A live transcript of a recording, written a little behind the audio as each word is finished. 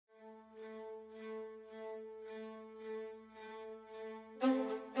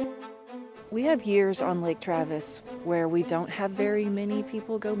We have years on Lake Travis where we don't have very many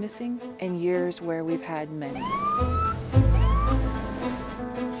people go missing, and years where we've had many.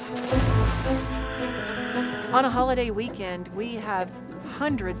 On a holiday weekend, we have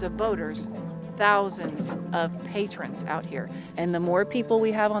hundreds of boaters, thousands of patrons out here. And the more people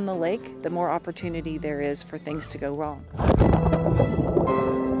we have on the lake, the more opportunity there is for things to go wrong.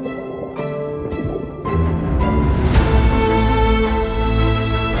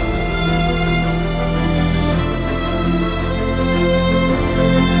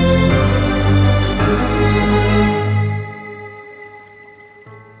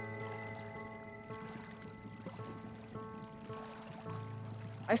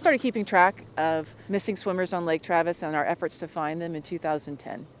 I started keeping track of missing swimmers on Lake Travis and our efforts to find them in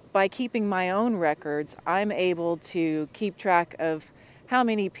 2010. By keeping my own records, I'm able to keep track of how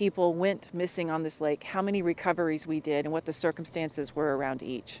many people went missing on this lake, how many recoveries we did, and what the circumstances were around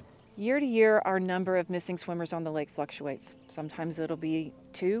each. Year to year, our number of missing swimmers on the lake fluctuates. Sometimes it'll be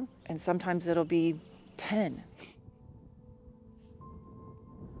 2, and sometimes it'll be 10.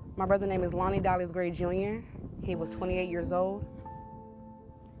 My brother's name is Lonnie Dallas Gray Jr. He was 28 years old.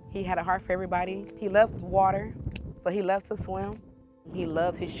 He had a heart for everybody. He loved water, so he loved to swim. He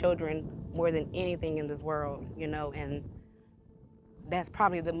loved his children more than anything in this world, you know, and that's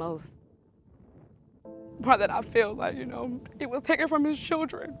probably the most part that I feel like, you know, it was taken from his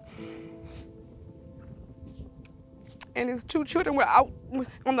children. And his 2 children were out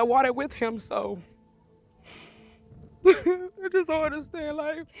on the water with him, so I just don't understand,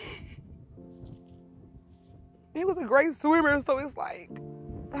 like, he was a great swimmer, so it's like,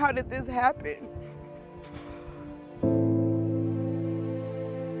 how did this happen?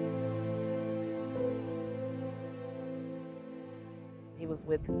 He was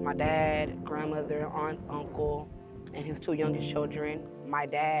with my dad, grandmother, aunt, uncle, and his 2 youngest children. My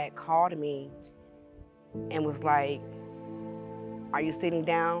dad called me and was like, "Are you sitting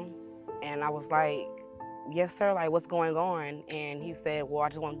down?" And I was like, "Yes, sir, like, what's going on?" And he said, "Well, I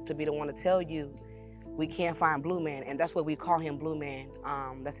just want to be the one to tell you, we can't find Blue Man," and that's what we call him, Blue Man.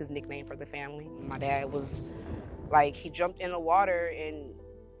 That's his nickname for the family. My dad was like, he jumped in the water and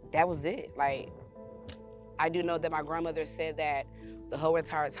that was it. Like, I do know that my grandmother said that the whole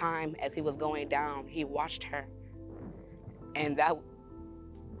entire time as he was going down, he watched her. And that,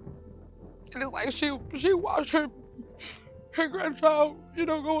 it's like she watched her grandchild, you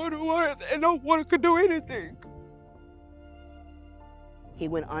know, go in the water and no one could do anything. He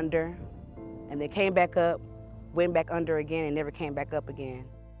went under, and they came back up, went back under again, and never came back up again.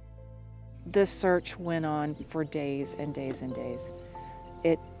 The search went on for days and days and days.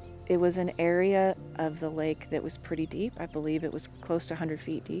 It was an area of the lake that was pretty deep. I believe it was close to 100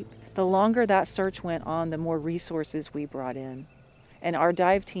 feet deep. The longer that search went on, the more resources we brought in. And our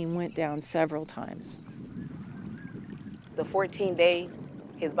dive team went down several times. The 14th day,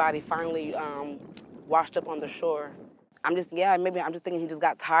 his body finally washed up on the shore. I'm just thinking he just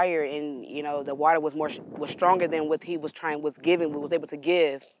got tired, and you know, the water was stronger than what he was was able to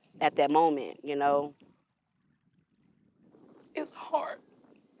give at that moment, you know. It's hard.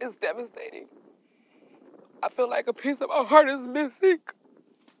 It's devastating. I feel like a piece of my heart is missing.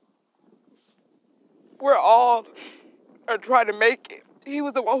 We're all are trying to make it. He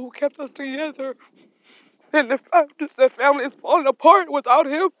was the one who kept us together, and the family is falling apart without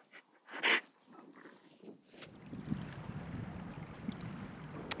him.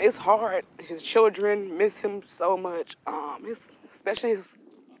 It's hard. His children miss him so much, especially his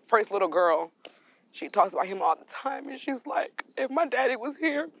first little girl. She talks about him all the time, and she's like, if my daddy was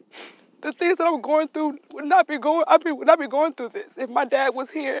here, the things that I'm going through would not be going through this. If my dad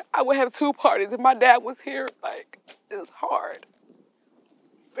was here, I would have 2 parties. If my dad was here, like, it's hard.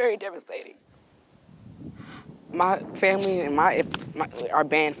 Very devastating. My family and are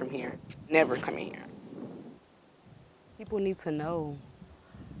banned from here, never coming here. People need to know.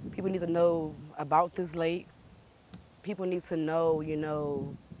 People need to know about this lake. People need to know, you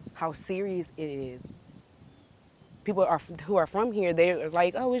know, how serious it is. People who are from here, they're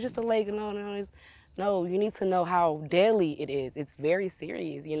like, oh, it's just a lake. No, you need to know how deadly it is. It's very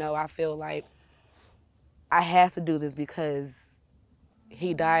serious. You know, I feel like I had to do this because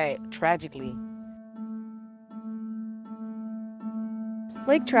he died tragically.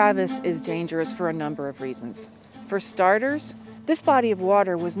 Lake Travis is dangerous for a number of reasons. For starters, this body of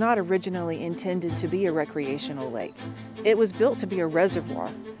water was not originally intended to be a recreational lake. It was built to be a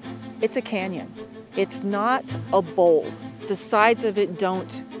reservoir. It's a canyon. It's not a bowl. The sides of it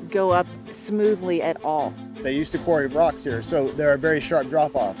don't go up smoothly at all. They used to quarry rocks here, so there are very sharp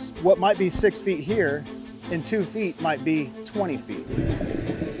drop-offs. What might be 6 feet here, in 2 feet might be 20 feet.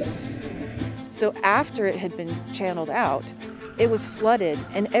 So after it had been channeled out, it was flooded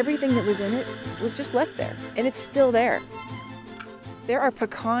and everything that was in it was just left there. And it's still there. There are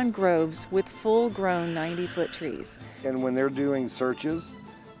pecan groves with full-grown 90-foot trees. And when they're doing searches,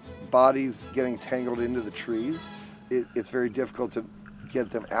 bodies getting tangled into the trees, it's very difficult to get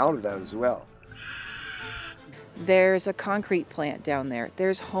them out of that as well. There's a concrete plant down there.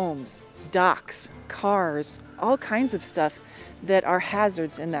 There's homes, docks, cars, all kinds of stuff that are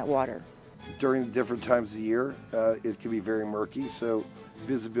hazards in that water. During different times of the year, it can be very murky, so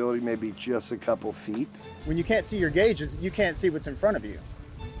visibility may be just a couple feet. When you can't see your gauges, you can't see what's in front of you.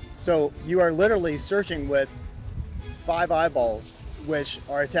 So you are literally searching with 5 eyeballs, which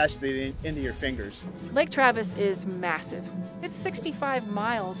are attached to the end of your fingers. Lake Travis is massive. It's 65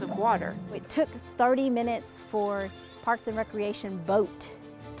 miles of water. It took 30 minutes for Parks and Recreation boat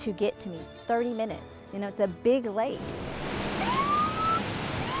to get to me. 30 minutes. You know, it's a big lake.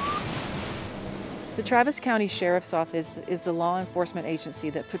 The Travis County Sheriff's Office is the law enforcement agency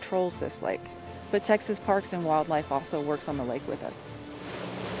that patrols this lake. But Texas Parks and Wildlife also works on the lake with us.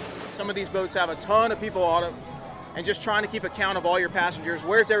 Some of these boats have a ton of people on them, and just trying to keep account of all your passengers.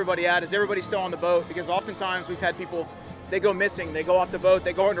 Where's everybody at? Is everybody still on the boat? Because oftentimes we've had people, they go missing, they go off the boat,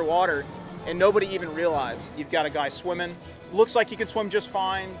 they go underwater, and nobody even realized. You've got a guy swimming. Looks like he could swim just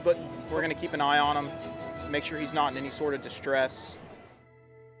fine, but we're gonna keep an eye on him, make sure he's not in any sort of distress.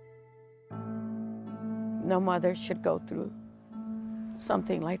 No mother should go through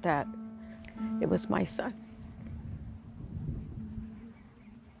something like that. It was my son.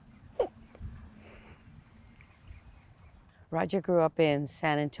 Roger grew up in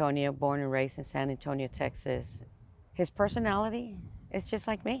San Antonio, born and raised in San Antonio, Texas. His personality is just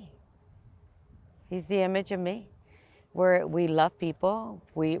like me. He's the image of me. We love people,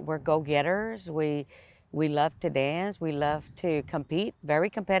 we're go-getters, we love to dance, we love to compete, very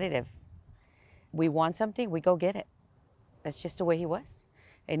competitive. We want something, we go get it. That's just the way he was.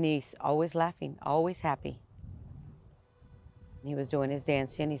 And he's always laughing, always happy. He was doing his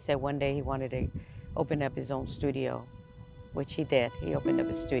dancing. He said one day he wanted to open up his own studio, which he did. He opened up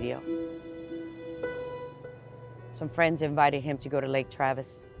his studio. Some friends invited him to go to Lake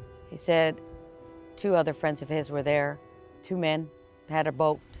Travis. He said 2 other friends of his were there. 2 men had a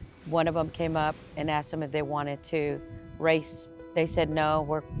boat. One of them came up and asked them if they wanted to race. They said, no,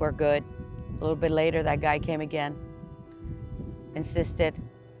 we're good. A little bit later, that guy came again, insisted.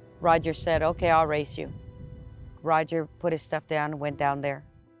 Roger said, okay, I'll race you. Roger put his stuff down and went down there.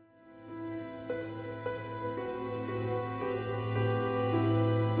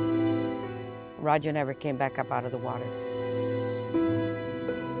 Roger never came back up out of the water.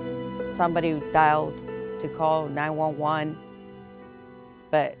 Somebody dialed to call 911,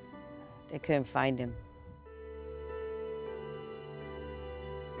 but they couldn't find him.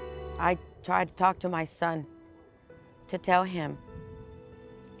 I tried to talk to my son to tell him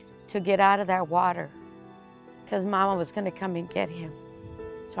to get out of that water because Mama was going to come and get him.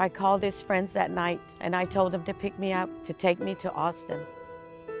 So I called his friends that night and I told them to pick me up, to take me to Austin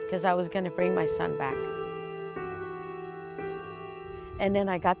because I was going to bring my son back. And then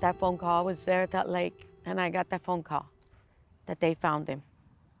I got that phone call. I was there at that lake and I got that phone call that they found him.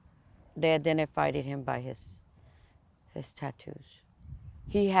 They identified him by his tattoos.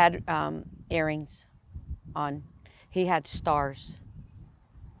 He had earrings on. He had stars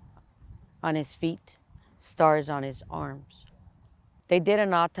on his feet, stars on his arms. They did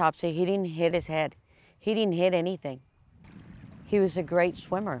an autopsy. He didn't hit his head. He didn't hit anything. He was a great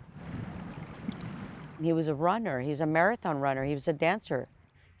swimmer. He was a runner. He was a marathon runner. He was a dancer.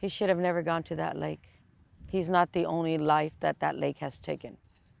 He should have never gone to that lake. He's not the only life that that lake has taken.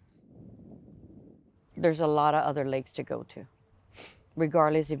 There's a lot of other lakes to go to,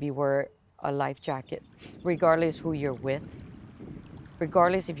 regardless if you wear a life jacket, regardless who you're with,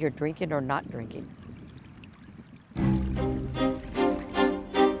 regardless if you're drinking or not drinking.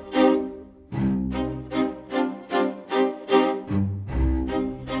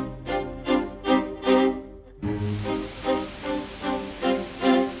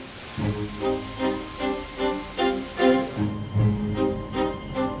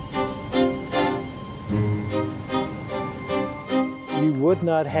 Would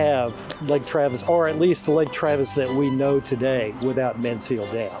not have Lake Travis, or at least the Lake Travis that we know today, without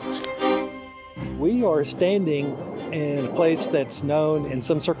Mansfield Dam. We are standing in a place that's known in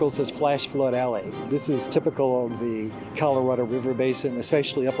some circles as Flash Flood Alley. This is typical of the Colorado River Basin,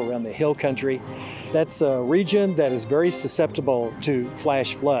 especially up around the hill country. That's a region that is very susceptible to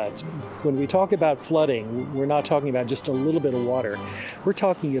flash floods. When we talk about flooding, we're not talking about just a little bit of water. We're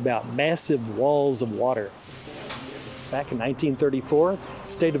talking about massive walls of water. Back in 1934, the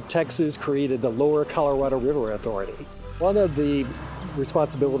state of Texas created the Lower Colorado River Authority. One of the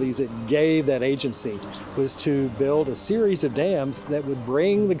responsibilities it gave that agency was to build a series of dams that would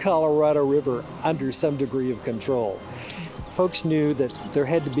bring the Colorado River under some degree of control. Folks knew that there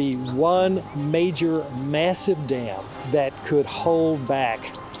had to be one major, massive dam that could hold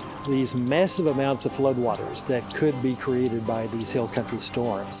back these massive amounts of floodwaters that could be created by these hill country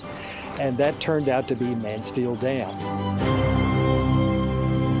storms. And that turned out to be Mansfield Dam.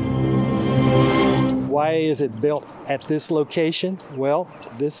 Why is it built at this location? Well,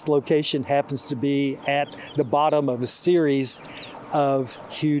 this location happens to be at the bottom of a series of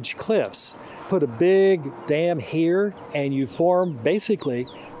huge cliffs. Put a big dam here and you form basically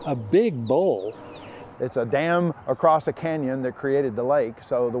a big bowl. It's a dam across a canyon that created the lake,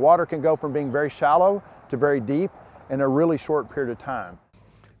 so the water can go from being very shallow to very deep in a really short period of time.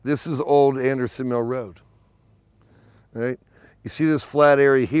 This is old Anderson Mill Road, right? You see this flat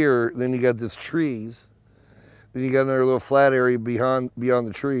area here, then you got this trees, then you got another little flat area beyond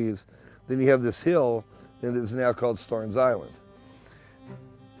the trees, then you have this hill, and it's now called Starnes Island.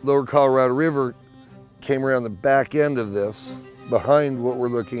 Lower Colorado River came around the back end of this, behind what we're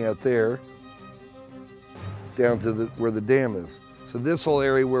looking at there, down to where the dam is. So this whole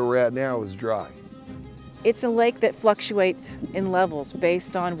area where we're at now is dry. It's a lake that fluctuates in levels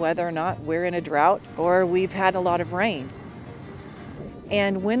based on whether or not we're in a drought or we've had a lot of rain.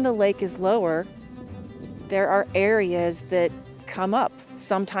 And when the lake is lower, there are areas that come up.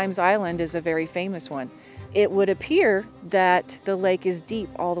 Sometimes Island is a very famous one. It would appear that the lake is deep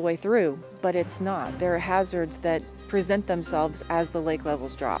all the way through, but it's not. There are hazards that present themselves as the lake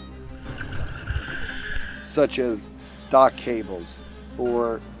levels drop. Such as dock cables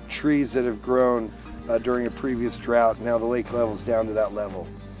or trees that have grown during a previous drought. Now the lake level's down to that level.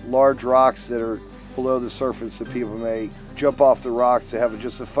 Large rocks that are below the surface that people may jump off the rocks to have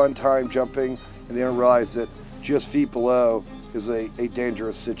just a fun time jumping, and they don't realize that just feet below is a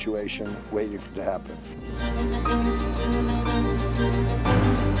dangerous situation waiting to happen.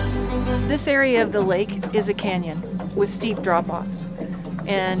 This area of the lake is a canyon with steep drop-offs.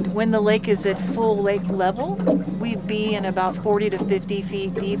 And when the lake is at full lake level, we'd be in about 40 to 50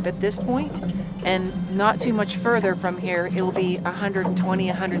 feet deep at this point. And not too much further from here, it will be 120,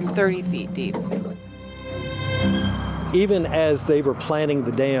 130 feet deep. Even as they were planning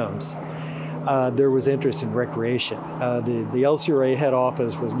the dams, there was interest in recreation. The LCRA head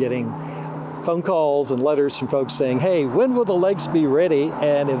office was getting phone calls and letters from folks saying, hey, when will the lakes be ready?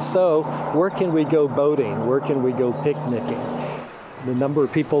 And if so, where can we go boating? Where can we go picnicking? The number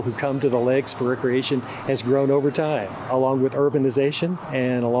of people who come to the lakes for recreation has grown over time, along with urbanization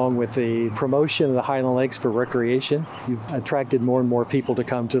and along with the promotion of the Highland Lakes for recreation. You've attracted more and more people to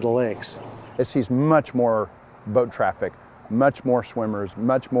come to the lakes. It sees much more boat traffic, much more swimmers,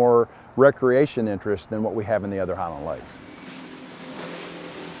 much more recreation interest than what we have in the other Highland Lakes.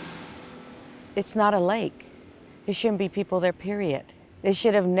 It's not a lake. There shouldn't be people there, period. It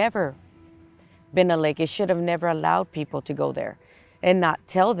should have never been a lake. It should have never allowed people to go there and not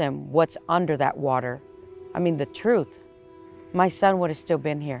tell them what's under that water. I mean, the truth. My son would have still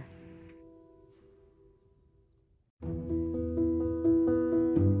been here.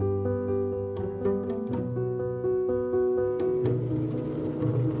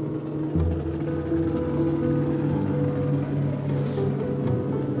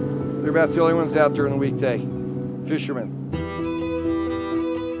 They're about the only ones out there on a weekday. Fishermen.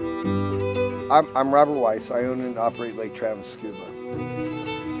 I'm Robert Weiss. I own and operate Lake Travis Scuba.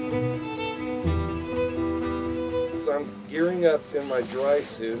 So I'm gearing up in my dry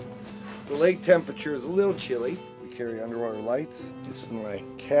suit. The lake temperature is a little chilly. We carry underwater lights. This is my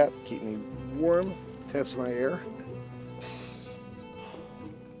cap, keep me warm, test my air.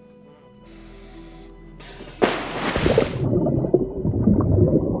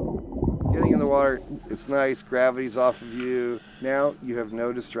 Getting in the water, it's nice, gravity's off of you. Now you have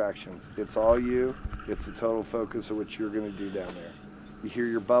no distractions. It's all you. It's the total focus of what you're going to do down there. You hear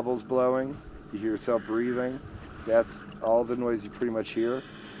your bubbles blowing, you hear yourself breathing. That's all the noise you pretty much hear.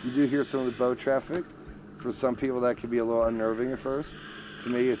 You do hear some of the boat traffic. For some people that can be a little unnerving at first. To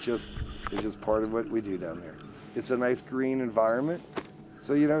me, it's just part of what we do down there. It's a nice green environment.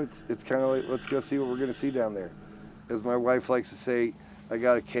 So, you know, it's kind of like, let's go see what we're going to see down there. As my wife likes to say, I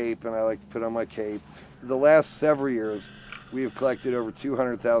got a cape and I like to put on my cape. The last several years, we have collected over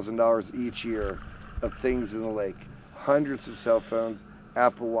 $200,000 each year of things in the lake. Hundreds of cell phones,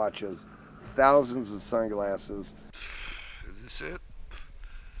 Apple Watches, thousands of sunglasses. Is this it?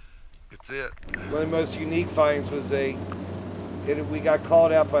 It's it. One of the most unique finds was we got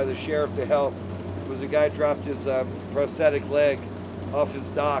called out by the sheriff to help was a guy dropped his prosthetic leg off his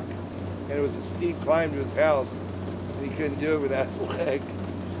dock, and it was a steep climb to his house, and he couldn't do it without his leg.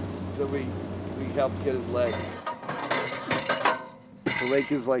 So we helped get his leg. The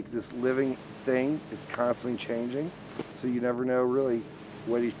lake is like this living thing. It's constantly changing, so you never know really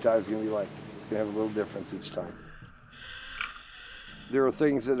what each dive is going to be like. It's going to have a little difference each time. There are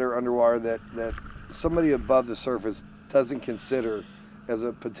things that are underwater that somebody above the surface doesn't consider as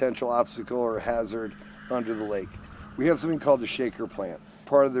a potential obstacle or hazard under the lake. We have something called the shaker plant,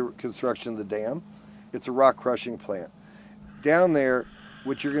 part of the construction of the dam. It's a rock crushing plant. Down there,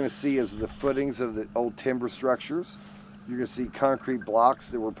 what you're going to see is the footings of the old timber structures. You're going to see concrete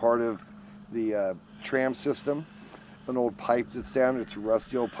blocks that were part of the tram system, an old pipe that's down. It's a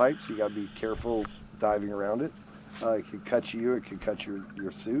rusty old pipe, so you got to be careful diving around it. It could cut you, it could cut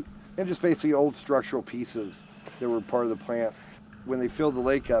your suit. And just basically old structural pieces that were part of the plant. When they filled the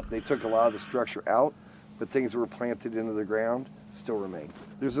lake up, they took a lot of the structure out, but things that were planted into the ground still remain.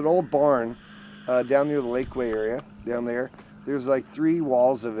 There's an old barn down near the Lakeway area, down there. There's like 3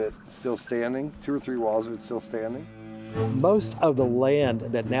 walls of it still standing, 2 or 3 walls of it still standing. Most of the land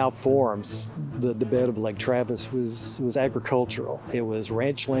that now forms the bed of Lake Travis was agricultural. It was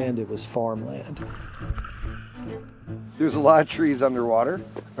ranch land, it was farmland. There's a lot of trees underwater,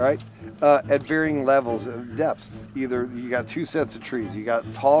 right? At varying levels of depths. Either you got 2 sets of trees. You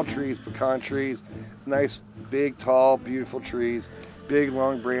got tall trees, pecan trees, nice, big, tall, beautiful trees, big,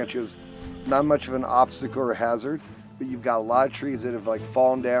 long branches. Not much of an obstacle or hazard, but you've got a lot of trees that have like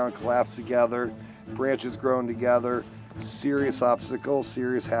fallen down, collapsed together, branches grown together, serious obstacle,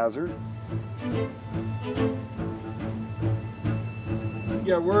 serious hazard.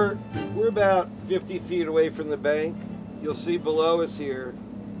 Yeah, we're about 50 feet away from the bank. You'll see below us here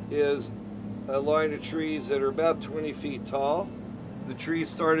is a line of trees that are about 20 feet tall. The trees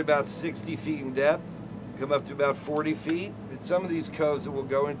start about 60 feet in depth, come up to about 40 feet. In some of these coves that we'll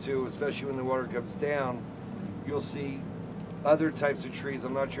go into, especially when the water comes down, you'll see other types of trees.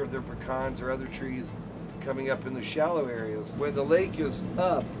 I'm not sure if they're pecans or other trees coming up in the shallow areas. When the lake is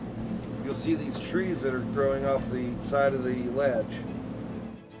up, you'll see these trees that are growing off the side of the ledge.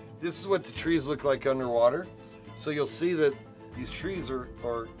 This is what the trees look like underwater. So you'll see that these trees are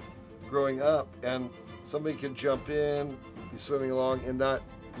growing up, and somebody can jump in, be swimming along, and not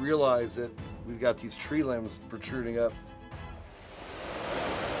realize that we've got these tree limbs protruding up.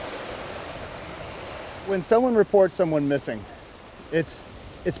 When someone reports someone missing, it's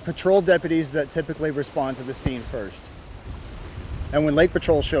patrol deputies that typically respond to the scene first. And when Lake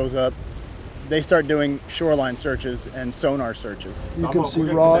Patrol shows up, they start doing shoreline searches and sonar searches. You can see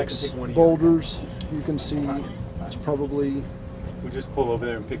rocks, boulders. You can see it's probably we just pull over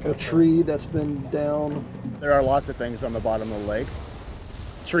there and pick a up tree that's been down. There are lots of things on the bottom of the lake.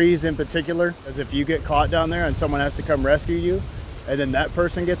 Trees in particular, as if you get caught down there and someone has to come rescue you, and then that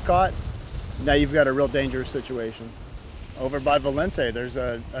person gets caught, now you've got a real dangerous situation. Over by Valente, there's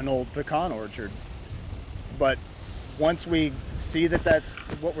an old pecan orchard. But once we see that that's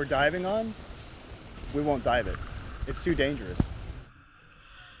what we're diving on, we won't dive it. It's too dangerous.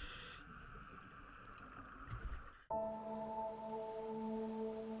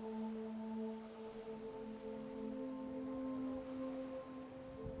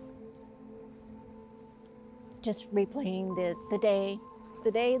 Just replaying the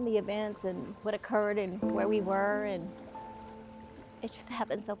day and the events and what occurred and where we were, and it just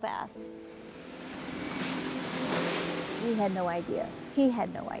happened so fast. We had no idea. He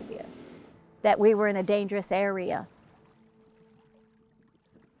had no idea that we were in a dangerous area.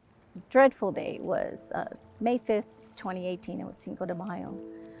 The dreadful day was May 5th, 2018. It was Cinco de Mayo.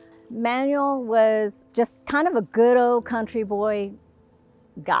 Manuel was just kind of a good old country boy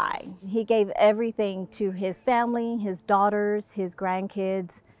guy. He gave everything to his family, his daughters, his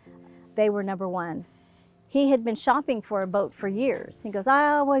grandkids. They were number one. He had been shopping for a boat for years. He goes,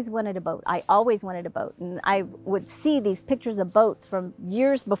 I always wanted a boat. I always wanted a boat. And I would see these pictures of boats from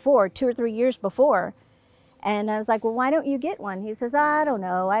years before, 2 or 3 years before. And I was like, well, why don't you get one? He says, I don't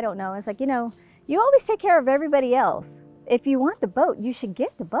know. It's like, you know, you always take care of everybody else. If you want the boat, you should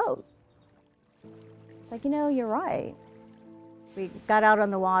get the boat. It's like, you know, you're right. We got out on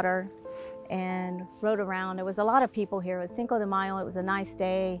the water and rode around. There was a lot of people here. It was Cinco de Mayo. It was a nice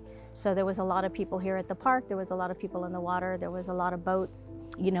day. So there was a lot of people here at the park. There was a lot of people in the water. There was a lot of boats.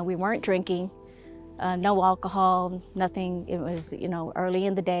 You know, we weren't drinking, no alcohol, nothing. It was, you know, early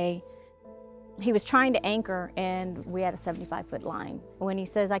in the day. He was trying to anchor, and we had a 75-foot line. When he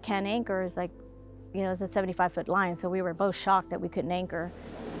says, I can't anchor, it's like, you know, it's a 75-foot line. So we were both shocked that we couldn't anchor.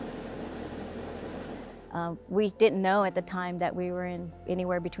 We didn't know at the time that we were in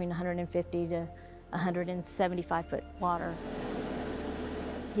anywhere between 150 to 175-foot water.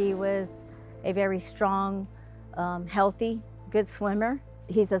 He was a very strong, healthy, good swimmer.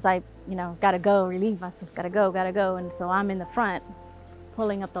 He says, gotta go, relieve myself, gotta go. And so I'm in the front,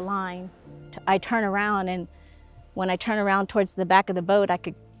 pulling up the line. I turn around, and when I turn around towards the back of the boat, I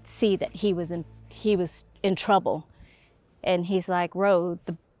could see that he was in trouble. And he's like, row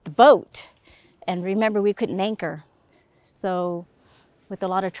the boat. And remember, we couldn't anchor. So with a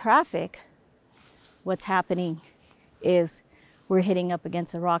lot of traffic, what's happening is we're hitting up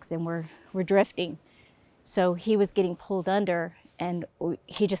against the rocks and we're drifting. So he was getting pulled under, and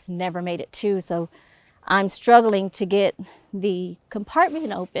he just never made it to. So I'm struggling to get the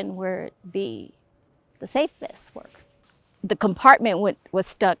compartment open where the safe vests were. The compartment was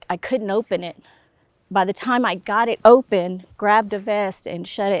stuck. I couldn't open it. By the time I got it open, grabbed a vest and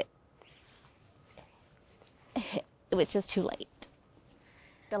shut it, it was just too late.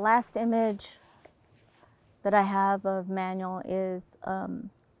 The last image that I have of Manuel is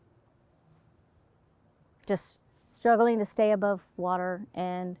just struggling to stay above water,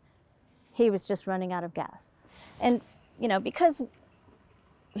 and he was just running out of gas. And, because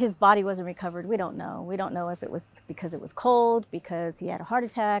his body wasn't recovered, we don't know. We don't know if it was because it was cold, because he had a heart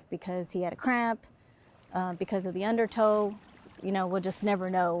attack, because he had a cramp, because of the undertow. We'll just never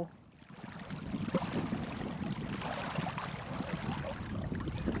know.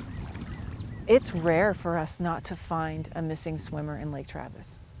 It's rare for us not to find a missing swimmer in Lake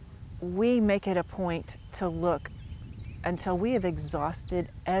Travis. We make it a point to look until we have exhausted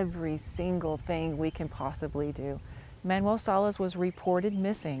every single thing we can possibly do. Manuel Salas was reported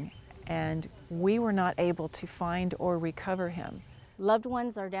missing, and we were not able to find or recover him. Loved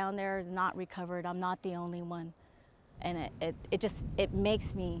ones are down there not recovered. I'm not the only one. And it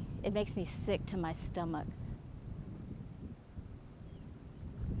makes me sick to my stomach.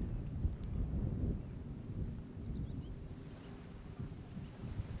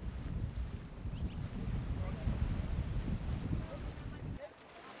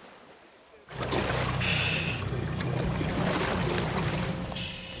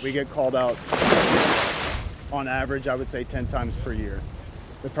 We get called out on average, I would say 10 times per year.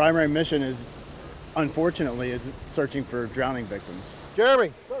 The primary mission is, unfortunately, is searching for drowning victims.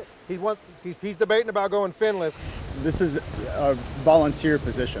 Jeremy, he's debating about going finless. This is a volunteer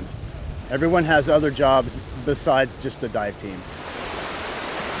position. Everyone has other jobs besides just the dive team.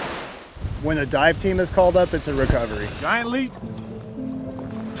 When a dive team is called up, it's a recovery. Giant leap.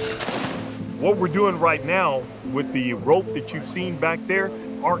 What we're doing right now with the rope that you've seen back there,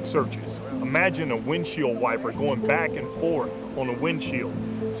 arc searches. Imagine a windshield wiper going back and forth on a windshield.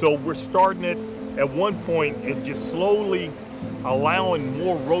 So we're starting it at one point and just slowly allowing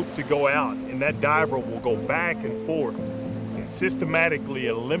more rope to go out, and that diver will go back and forth and systematically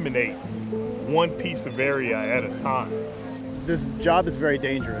eliminate one piece of area at a time. This job is very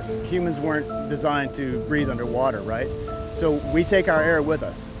dangerous. Humans weren't designed to breathe underwater, right? So we take our air with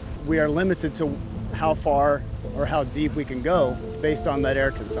us. We are limited to how far or how deep we can go based on that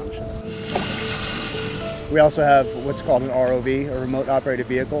air consumption. We also have what's called an ROV, a remote operated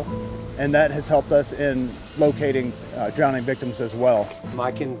vehicle, and that has helped us in locating drowning victims as well.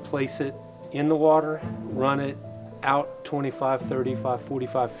 I can place it in the water, run it out 25, 35,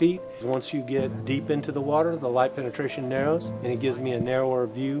 45 feet. Once you get deep into the water, the light penetration narrows, and it gives me a narrower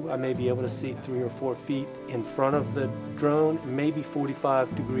view. I may be able to see 3 or 4 feet in front of the drone, maybe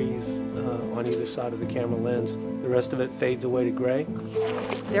 45 degrees on either side of the camera lens. The rest of it fades away to gray.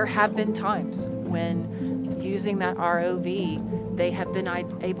 There have been times when using that ROV, they have been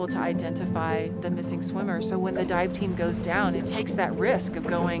able to identify the missing swimmer. So when the dive team goes down, it takes that risk of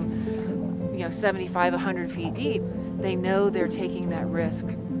going 75, 100 feet deep. They know they're taking that risk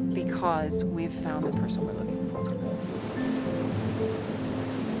because we've found the person we're looking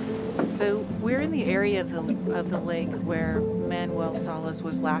for. So we're in the area of the lake where Manuel Salas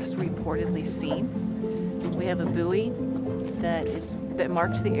was last reportedly seen. We have a buoy that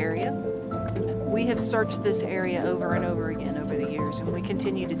marks the area. We have searched this area over and over again over the years, and we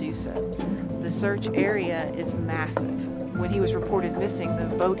continue to do so. The search area is massive. When he was reported missing, the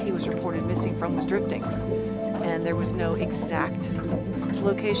boat he was reported missing from was drifting, and there was no exact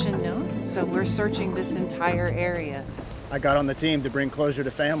location known, so we're searching this entire area. I got on the team to bring closure to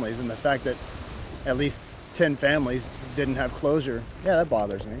families, and the fact that at least 10 families didn't have closure, yeah, that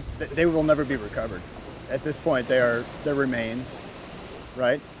bothers me. They will never be recovered. At this point, they're remains,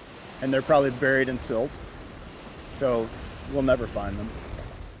 right? And they're probably buried in silt, so we'll never find them.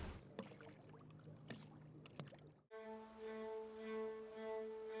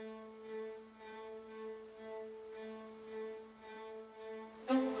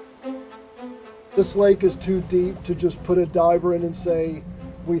 This lake is too deep to just put a diver in and say,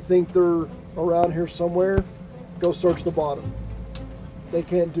 we think they're around here somewhere, go search the bottom. They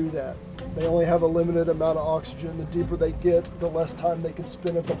can't do that. They only have a limited amount of oxygen. The deeper they get, the less time they can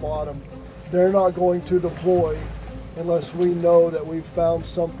spend at the bottom. They're not going to deploy unless we know that we've found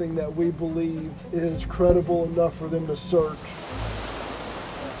something that we believe is credible enough for them to search.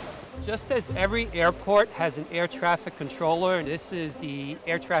 Just as every airport has an air traffic controller, and this is the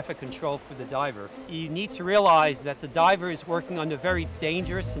air traffic control for the diver, you need to realize that the diver is working under a very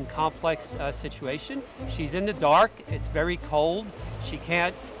dangerous and complex situation. She's in the dark, it's very cold, she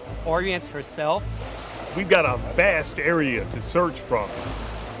can't orient herself. We've got a vast area to search from.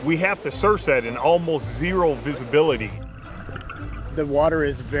 We have to search that in almost zero visibility. The water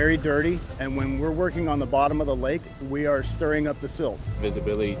is very dirty, and when we're working on the bottom of the lake, we are stirring up the silt.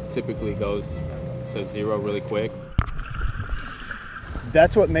 Visibility typically goes to zero really quick.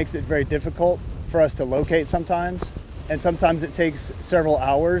 That's what makes it very difficult for us to locate sometimes, and sometimes it takes several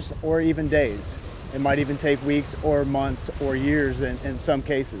hours or even days. It might even take weeks or months or years in some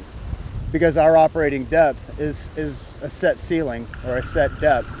cases, because our operating depth is a set ceiling or a set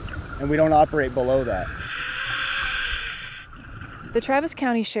depth, and we don't operate below that. The Travis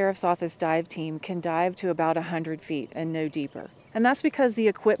County Sheriff's Office dive team can dive to about 100 feet and no deeper. And that's because the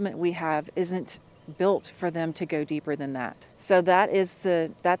equipment we have isn't built for them to go deeper than that. So that's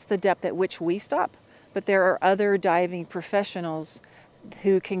the depth at which we stop. But there are other diving professionals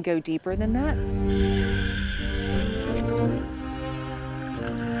who can go deeper than that.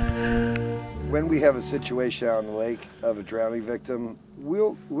 When we have a situation out on the lake of a drowning victim,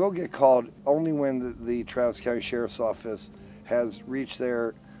 we'll get called only when the Travis County Sheriff's Office has reached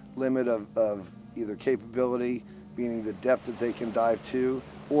their limit of either capability, meaning the depth that they can dive to,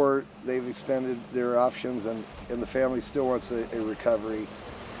 or they've expended their options and the family still wants a recovery.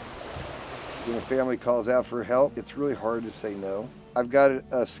 When a family calls out for help, it's really hard to say no. I've got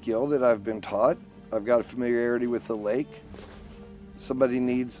a skill that I've been taught. I've got a familiarity with the lake. Somebody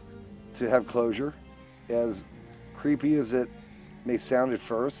needs to have closure. As creepy as it may sound at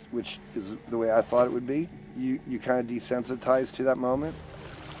first, which is the way I thought it would be, you kind of desensitize to that moment.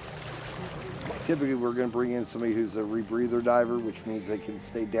 Typically we're going to bring in somebody who's a rebreather diver, which means they can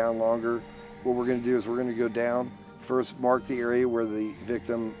stay down longer. What we're going to do is we're going to go down, first mark the area where the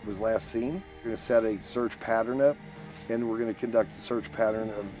victim was last seen. We're going to set a search pattern up, and we're going to conduct a search pattern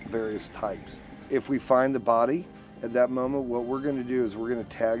of various types. If we find the body at that moment, what we're going to do is we're going to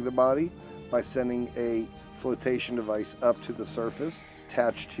tag the body by sending a flotation device up to the surface,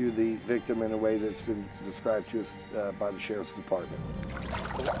 attached to the victim in a way that's been described to us by the Sheriff's Department.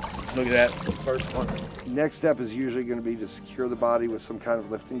 Look at that, first one. Next step is usually going to be to secure the body with some kind of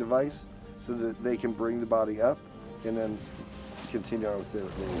lifting device so that they can bring the body up and then continue on with their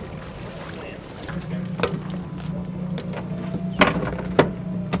work.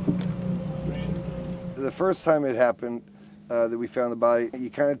 The first time it happened that we found the body, you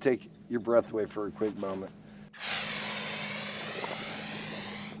kind of take your breath away for a quick moment.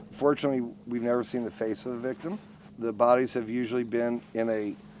 Fortunately, we've never seen the face of the victim. The bodies have usually been in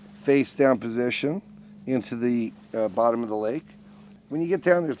a face-down position into the bottom of the lake. When you get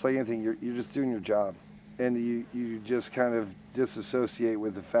down there, it's like anything, you're just doing your job. And you just kind of disassociate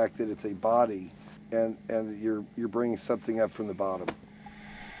with the fact that it's a body and you're bringing something up from the bottom.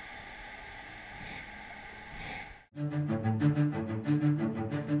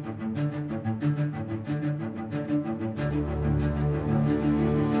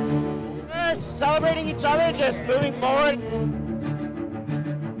 Celebrating each other, just moving forward.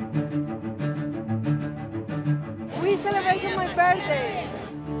 We celebrated my birthday.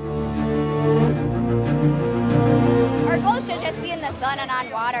 Our goal should just be in the sun and on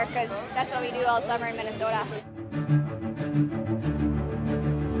water, because that's what we do all summer in Minnesota.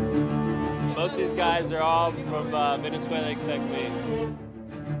 Most of these guys are all from Venezuela except me.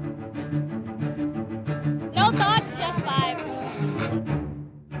 No thoughts, just vibe.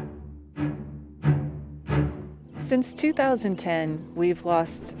 Since 2010, we've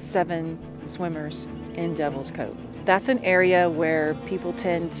lost 7 swimmers in Devil's Cove. That's an area where people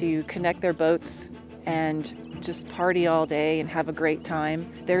tend to connect their boats and just party all day and have a great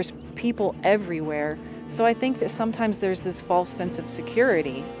time. There's people everywhere, so I think that sometimes there's this false sense of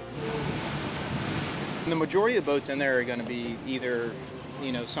security. The majority of the boats in there are going to be either,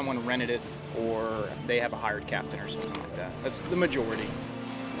 someone rented it or they have a hired captain or something like that. That's the majority.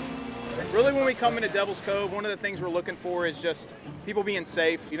 Really, when we come into Devil's Cove, one of the things we're looking for is just people being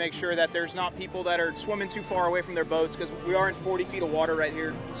safe. We make sure that there's not people that are swimming too far away from their boats, because we are in 40 feet of water right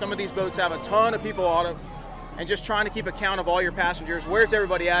here. Some of these boats have a ton of people on them, and just trying to keep account of all your passengers. Where's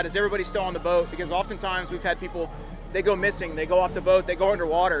everybody at? Is everybody still on the boat? Because oftentimes we've had people, they go missing, they go off the boat, they go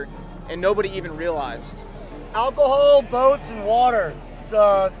underwater, and nobody even realized. Alcohol, boats, and water. It's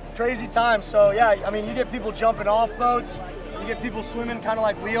a crazy time. So yeah, I mean, you get people jumping off boats, you get people swimming kind of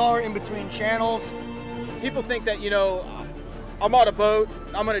like we are in between channels. People think that, you know, I'm on a boat,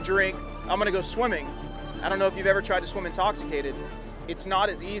 I'm gonna drink, I'm gonna go swimming. I don't know if you've ever tried to swim intoxicated. It's not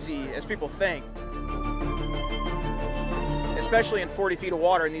as easy as people think. Especially in 40 feet of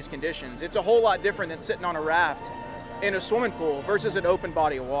water in these conditions. It's a whole lot different than sitting on a raft in a swimming pool versus an open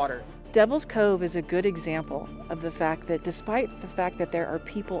body of water. Devil's Cove is a good example of the fact that despite the fact that there are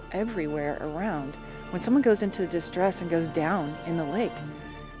people everywhere around, when someone goes into distress and goes down in the lake,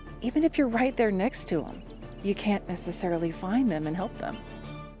 even if you're right there next to them, you can't necessarily find them and help them.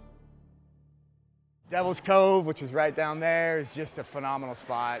 Devil's Cove, which is right down there, is just a phenomenal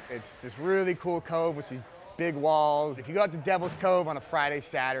spot. It's this really cool cove with these big walls. If you go out to Devil's Cove on a Friday,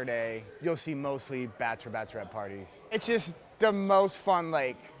 Saturday, you'll see mostly bachelorette parties. It's just the most fun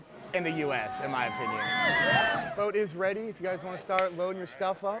lake in the US, in my opinion. Boat is ready if you guys want to start loading your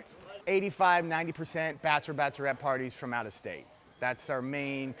stuff up. 85–90% bachelorette parties from out of state. That's our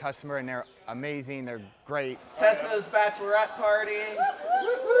main customer, and they're amazing, they're great. Tessa's bachelorette party.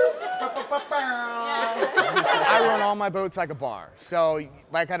 I run all my boats like a bar. So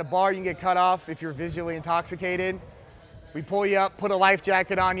like at a bar, you can get cut off if you're visually intoxicated. We pull you up, put a life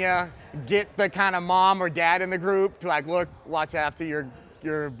jacket on you, get the kind of mom or dad in the group to like, look, watch after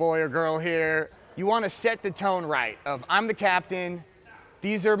your boy or girl here. You want to set the tone right of, I'm the captain,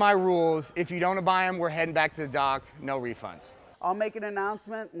 these are my rules. If you don't abide them, we're heading back to the dock, no refunds. I'll make an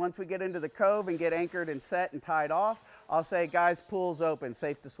announcement once we get into the cove and get anchored and set and tied off. I'll say, guys, pool's open,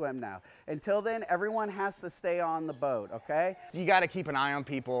 safe to swim now. Until then, everyone has to stay on the boat, okay? You got to keep an eye on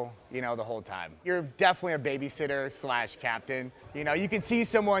people, you know, the whole time. You're definitely a babysitter / captain. You know, you can see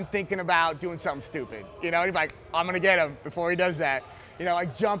someone thinking about doing something stupid. You know, you're like, I'm going to get him before he does that. You know,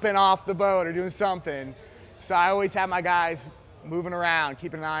 like jumping off the boat or doing something. So I always have my guys moving around,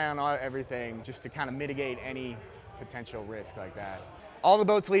 keeping an eye on everything, just to kind of mitigate any potential risk like that. All the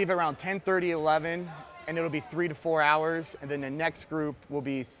boats leave around 10:30, 11, and it'll be 3 to 4 hours, and then the next group will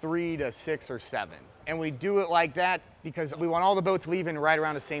be 3 to 6 or 7. And we do it like that because we want all the boats leaving right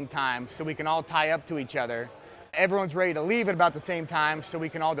around the same time so we can all tie up to each other. Everyone's ready to leave at about the same time so we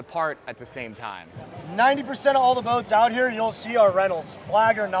can all depart at the same time. 90% of all the boats out here you'll see are rentals,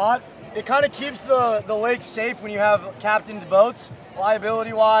 flag or not. It kind of keeps the lake safe when you have captained boats.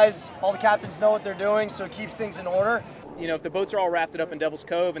 Liability-wise, all the captains know what they're doing, so it keeps things in order. You know, if the boats are all rafted up in Devil's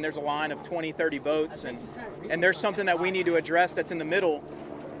Cove and there's a line of 20, 30 boats and there's something that we need to address that's in the middle,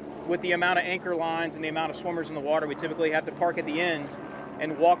 with the amount of anchor lines and the amount of swimmers in the water, we typically have to park at the end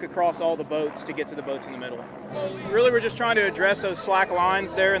and walk across all the boats to get to the boats in the middle. Really, we're just trying to address those slack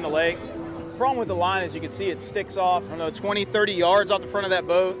lines there in the lake. The problem with the line is you can see it sticks off, I don't know, 20, 30 yards off the front of that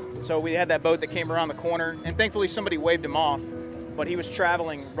boat. So we had that boat that came around the corner, and thankfully somebody waved him off. But he was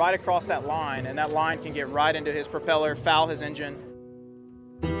traveling right across that line, and that line can get right into his propeller, foul his engine.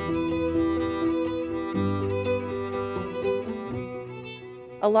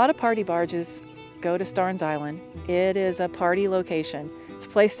 A lot of party barges go to Starnes Island. It is a party location. It's a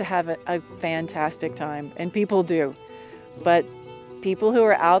place to have a fantastic time, and people do. But people who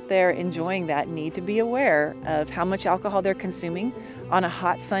are out there enjoying that need to be aware of how much alcohol they're consuming on a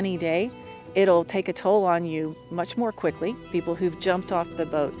hot, sunny day. It'll take a toll on you much more quickly. People who've jumped off the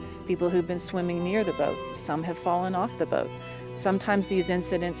boat, people who've been swimming near the boat, some have fallen off the boat. Sometimes these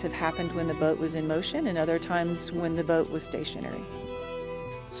incidents have happened when the boat was in motion, and other times when the boat was stationary.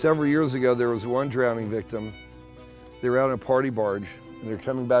 Several years ago, there was one drowning victim. They were out on a party barge, and they're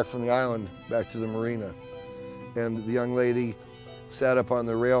coming back from the island back to the marina. And the young lady sat up on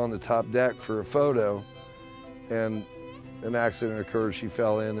the rail on the top deck for a photo, and an accident occurred. She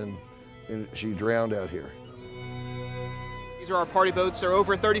fell in and she drowned out here. These are our party boats. They're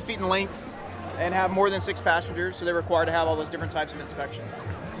over 30 feet in length and have more than 6 passengers, so they're required to have all those different types of inspections.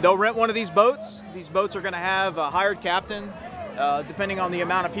 They'll rent one of these boats. These boats are going to have a hired captain. Depending on the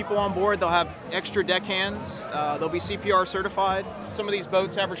amount of people on board, they'll have extra deckhands. They'll be CPR certified. Some of these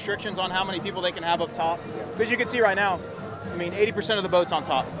boats have restrictions on how many people they can have up top. Because you can see right now, I mean, 80% of the boat's on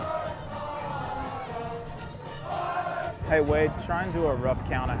top. Hey Wade, try and do a rough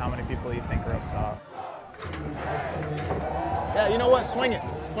count of how many people you think are up top. Yeah, you know what? Swing it.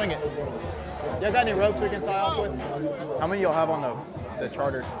 Swing it. You got any ropes we can tie off with? How many you'll have on the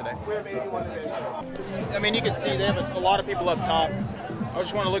charter today? We have 81 today. I mean, you can see they have a lot of people up top. I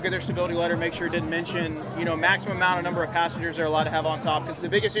just want to look at their stability letter, make sure it didn't mention, you know, maximum amount of number of passengers they're allowed to have on top. Because the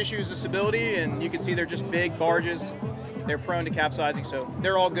biggest issue is the stability, and you can see they're just big barges. They're prone to capsizing, so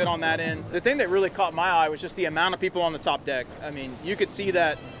they're all good on that end. The thing that really caught my eye was just the amount of people on the top deck. I mean, you could see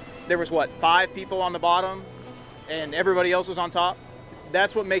that there was, what, 5 people on the bottom, and everybody else was on top.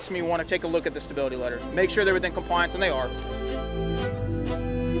 That's what makes me want to take a look at the stability letter. Make sure they're within compliance, and they are.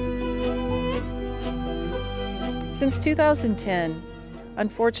 Since 2010,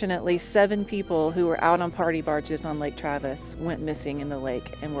 unfortunately, 7 people who were out on party barges on Lake Travis went missing in the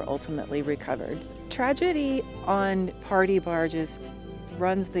lake and were ultimately recovered. Tragedy on party barges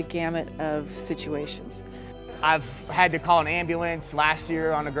runs the gamut of situations. I've had to call an ambulance last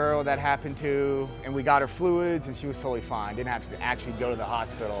year on a girl that happened to, and we got her fluids and she was totally fine. Didn't have to actually go to the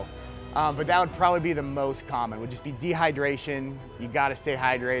hospital. But that would probably be the most common, would just be dehydration. You gotta stay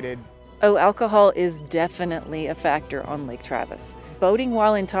hydrated. Oh, alcohol is definitely a factor on Lake Travis. Boating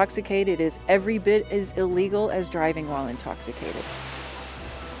while intoxicated is every bit as illegal as driving while intoxicated.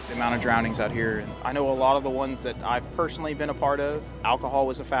 The amount of drownings out here, and I know a lot of the ones that I've personally been a part of, alcohol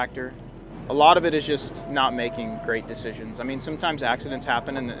was a factor. A lot of it is just not making great decisions. I mean, sometimes accidents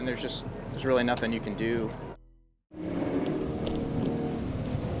happen and there's really nothing you can do.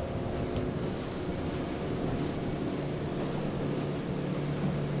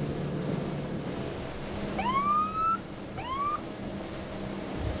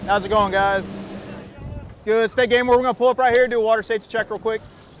 How's it going, guys? Good. Stay game. We're gonna pull up right here, do a water safety check real quick.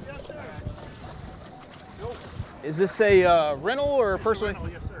 Yes, sir. Is this a rental or a personal?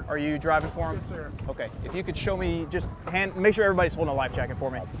 Yes, sir. Are you driving for them? Yes, sir. Okay. If you could show me, just make sure everybody's holding a life jacket for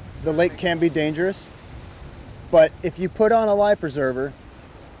me. The lake can be dangerous, but if you put on a life preserver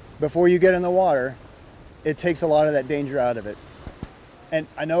before you get in the water, it takes a lot of that danger out of it. And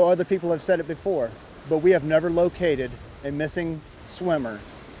I know other people have said it before, but we have never located a missing swimmer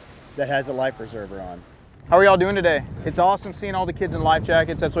that has a life preserver on. How are y'all doing today? It's awesome seeing all the kids in life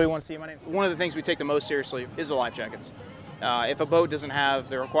jackets. That's what we want to see. One of the things we take the most seriously is the life jackets. If a boat doesn't have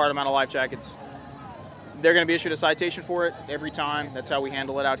the required amount of life jackets, they're going to be issued a citation for it every time. That's how we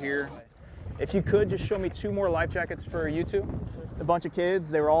handle it out here. If you could just show me 2 more life jackets for you two. A bunch of kids,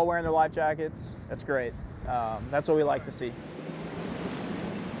 they were all wearing their life jackets. That's great. That's what we like to see.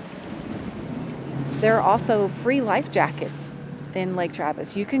 There are also free life jackets in Lake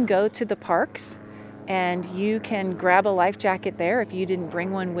Travis. You can go to the parks and you can grab a life jacket there if you didn't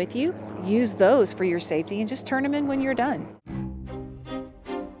bring one with you. Use those for your safety and just turn them in when you're done.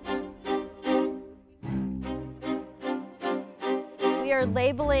 We are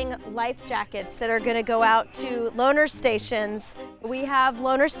labeling life jackets that are going to go out to loaner stations. We have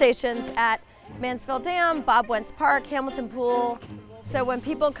loaner stations at Mansfield Dam, Bob Wentz Park, Hamilton Pool. So when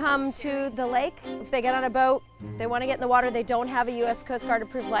people come to the lake, if they get on a boat, they want to get in the water, they don't have a U.S. Coast Guard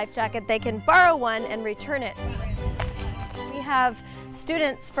approved life jacket, they can borrow one and return it. We have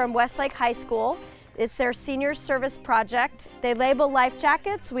students from Westlake High School. It's their senior service project. They label life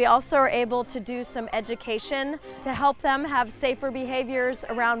jackets. We also are able to do some education to help them have safer behaviors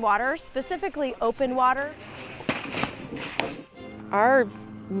around water, specifically open water. Our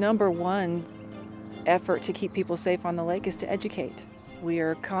 #1 effort to keep people safe on the lake is to educate. We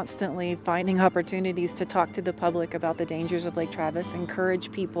are constantly finding opportunities to talk to the public about the dangers of Lake Travis,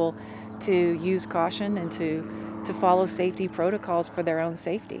 encourage people to use caution and to follow safety protocols for their own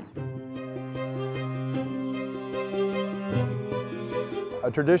safety. A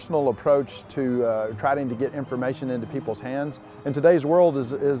traditional approach to trying to get information into people's hands in today's world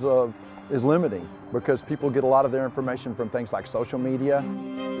is limiting because people get a lot of their information from things like social media.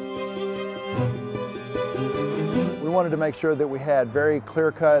 We wanted to make sure that we had very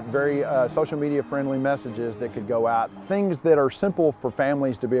clear-cut, very social media friendly messages that could go out. Things that are simple for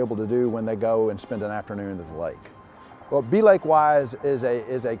families to be able to do when they go and spend an afternoon at the lake. Well, Be Lake Wise is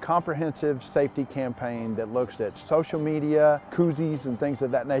a comprehensive safety campaign that looks at social media, koozies and things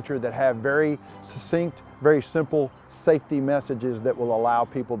of that nature that have very succinct, very simple safety messages that will allow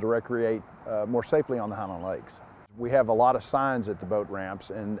people to recreate more safely on the Highland Lakes. We have a lot of signs at the boat ramps,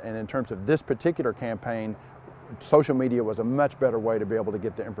 and in terms of this particular campaign, social media was a much better way to be able to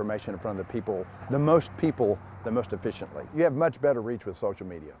get the information in front of the people the most efficiently. You have much better reach with social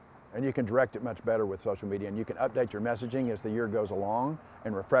media, and you can direct it much better with social media, and you can update your messaging as the year goes along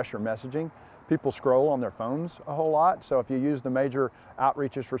and refresh your messaging. People scroll on their phones a whole lot, so if you use the major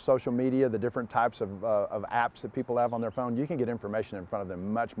outreaches for social media, the different types of apps that people have on their phone, you can get information in front of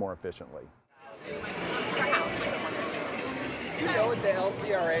them much more efficiently. Do you know what the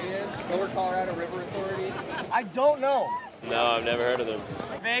LCRA is? Lower Colorado River Authority? I don't know. No, I've never heard of them.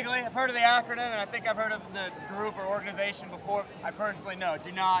 Vaguely, I've heard of the acronym, and I think I've heard of the group or organization before. I personally know.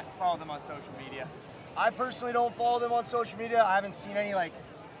 Do not follow them on social media. I personally don't follow them on social media. I haven't seen any like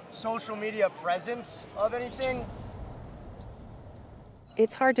social media presence of anything.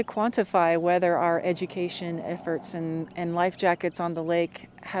 It's hard to quantify whether our education efforts and life jackets on the lake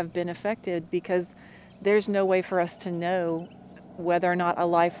have been affected, because there's no way for us to know whether or not a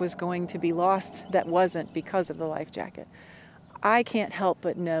life was going to be lost that wasn't because of the life jacket. I can't help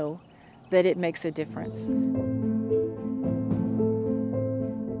but know that it makes a difference.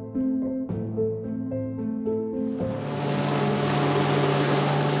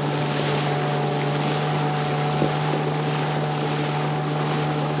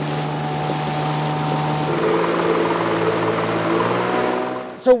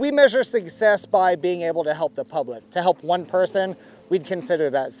 So we measure success by being able to help the public. To help one person, we'd consider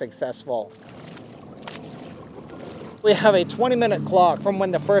that successful. We have a 20-minute clock from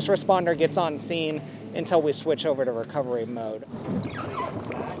when the first responder gets on scene until we switch over to recovery mode.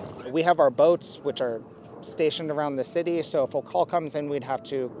 We have our boats, which are stationed around the city, so if a call comes in, we'd have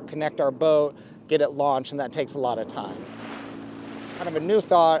to connect our boat, get it launched, and that takes a lot of time. Kind of a new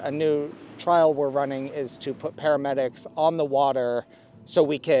thought, a new trial we're running is to put paramedics on the water so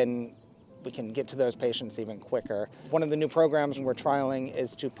we can get to those patients even quicker. One of the new programs we're trialing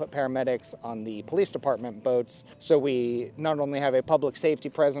is to put paramedics on the police department boats, so we not only have a public safety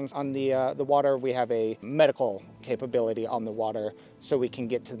presence on the water, we have a medical capability on the water, so we can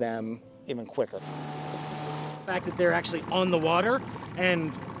get to them even quicker. The fact that they're actually on the water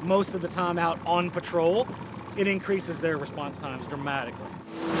and most of the time out on patrol, it increases their response times dramatically.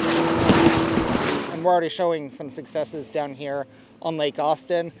 And we're already showing some successes down here on Lake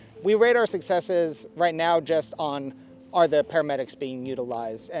Austin. We rate our successes right now just on, are the paramedics being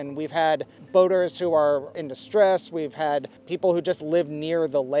utilized? And we've had boaters who are in distress. We've had people who just live near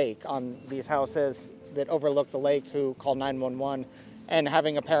the lake on these houses that overlook the lake who call 911, and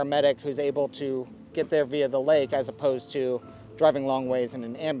having a paramedic who's able to get there via the lake as opposed to driving long ways in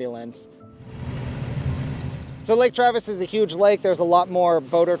an ambulance. So Lake Travis is a huge lake. There's a lot more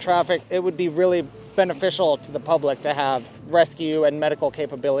boater traffic. It would be really beneficial to the public to have rescue and medical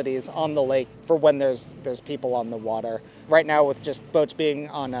capabilities on the lake for when there's people on the water. Right now, with just boats being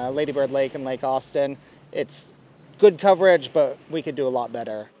on Lady Bird Lake and Lake Austin, it's good coverage, but we could do a lot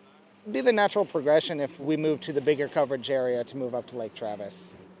better. It'd be the natural progression if we move to the bigger coverage area to move up to Lake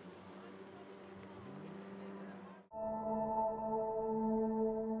Travis.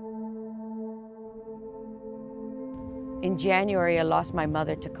 In January, I lost my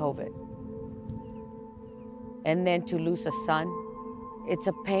mother to COVID. And then to lose a son, it's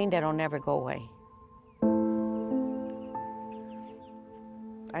a pain that'll never go away.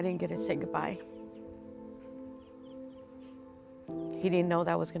 I didn't get to say goodbye. He didn't know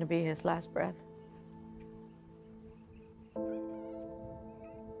that was going to be his last breath.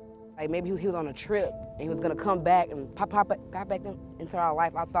 Like maybe he was on a trip and he was gonna come back and got back into our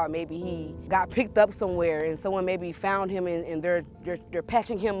life. I thought maybe he got picked up somewhere and someone maybe found him and they're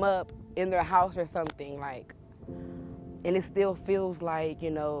patching him up in their house or something, like. And it still feels like,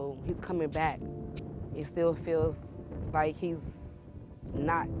 you know, he's coming back. It still feels like he's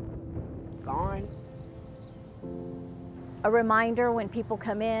not gone. A reminder when people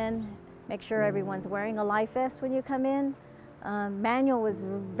come in, make sure everyone's wearing a life vest when you come in. Manuel was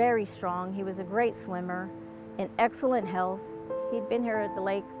very strong. He was a great swimmer, in excellent health. He'd been here at the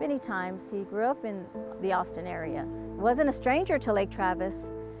lake many times. He grew up in the Austin area. Wasn't a stranger to Lake Travis,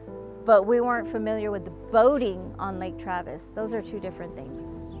 but we weren't familiar with the boating on Lake Travis. Those are two different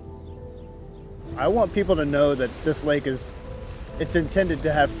things. I want people to know that this lake it's intended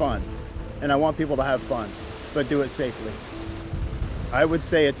to have fun, and I want people to have fun, but do it safely. I would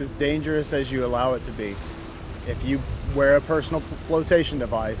say it's as dangerous as you allow it to be. If you wear a personal flotation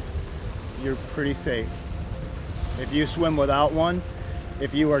device, you're pretty safe. If you swim without one,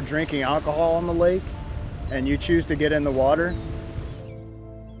 if you are drinking alcohol on the lake, and you choose to get in the water.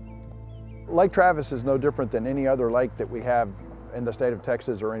 Lake Travis is no different than any other lake that we have in the state of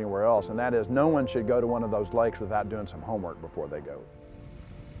Texas or anywhere else, and that is no one should go to one of those lakes without doing some homework before they go.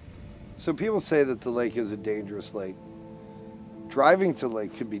 So people say that the lake is a dangerous lake. Driving to the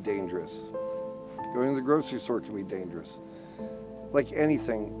lake could be dangerous. Going to the grocery store can be dangerous. Like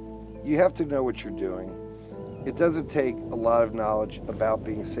anything, you have to know what you're doing. It doesn't take a lot of knowledge about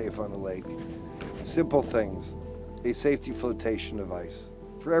being safe on the lake. Simple things, a safety flotation device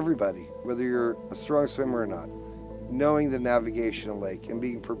for everybody, whether you're a strong swimmer or not. Knowing the navigation of the lake and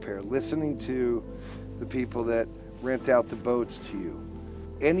being prepared, listening to the people that rent out the boats to you.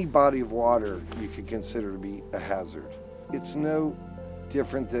 Any body of water you could consider to be a hazard. It's no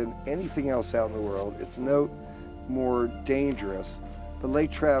different than anything else out in the world. It's no more dangerous, but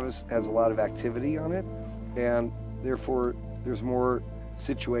Lake Travis has a lot of activity on it, and therefore there's more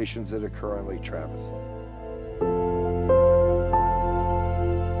situations that occur on Lake Travis.